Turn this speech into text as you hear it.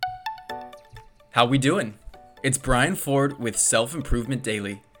How we doing? It's Brian Ford with Self Improvement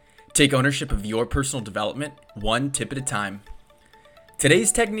Daily. Take ownership of your personal development, one tip at a time.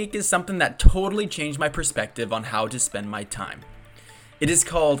 Today's technique is something that totally changed my perspective on how to spend my time. It is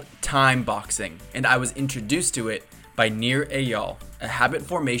called time boxing, and I was introduced to it by Nir Eyal, a habit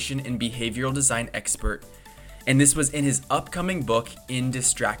formation and behavioral design expert, and this was in his upcoming book,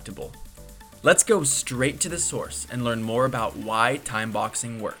 Indistractable. Let's go straight to the source and learn more about why time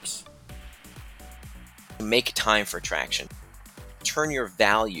boxing works. Make time for traction. Turn your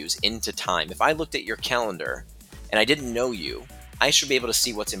values into time. If I looked at your calendar and I didn't know you, I should be able to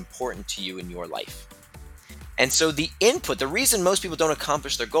see what's important to you in your life. And so the reason most people don't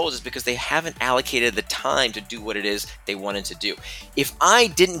accomplish their goals is because they haven't allocated the time to do what it is they wanted to do. If I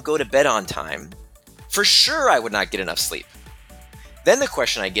didn't go to bed on time, for sure I would not get enough sleep. Then the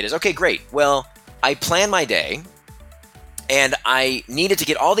question I get is, okay, great. Well, I planned my day and I needed to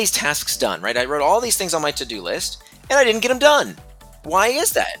get all these tasks done, right? I wrote all these things on my to-do list and I didn't get them done. Why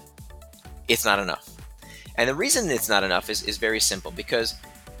is that? It's not enough. And the reason it's not enough is very simple, because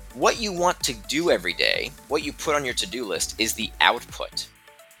what you want to do every day, what you put on your to-do list, is the output.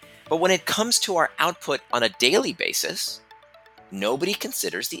 But when it comes to our output on a daily basis, nobody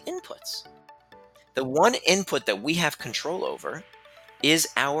considers the inputs. The one input that we have control over is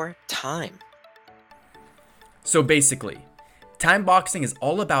our time. So basically, time boxing is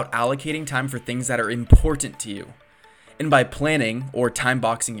all about allocating time for things that are important to you. And by planning or time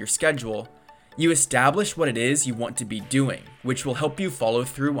boxing your schedule, you establish what it is you want to be doing, which will help you follow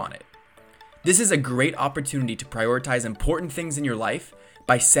through on it. This is a great opportunity to prioritize important things in your life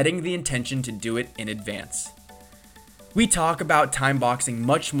by setting the intention to do it in advance. We talk about time boxing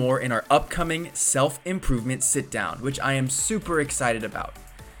much more in our upcoming self-improvement sit-down, which I am super excited about.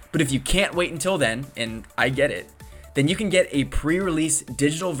 But if you can't wait until then, and I get it, then you can get a pre-release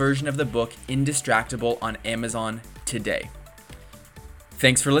digital version of the book Indistractable on Amazon today.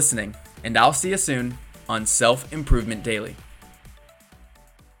 Thanks for listening, and I'll see you soon on Self Improvement Daily.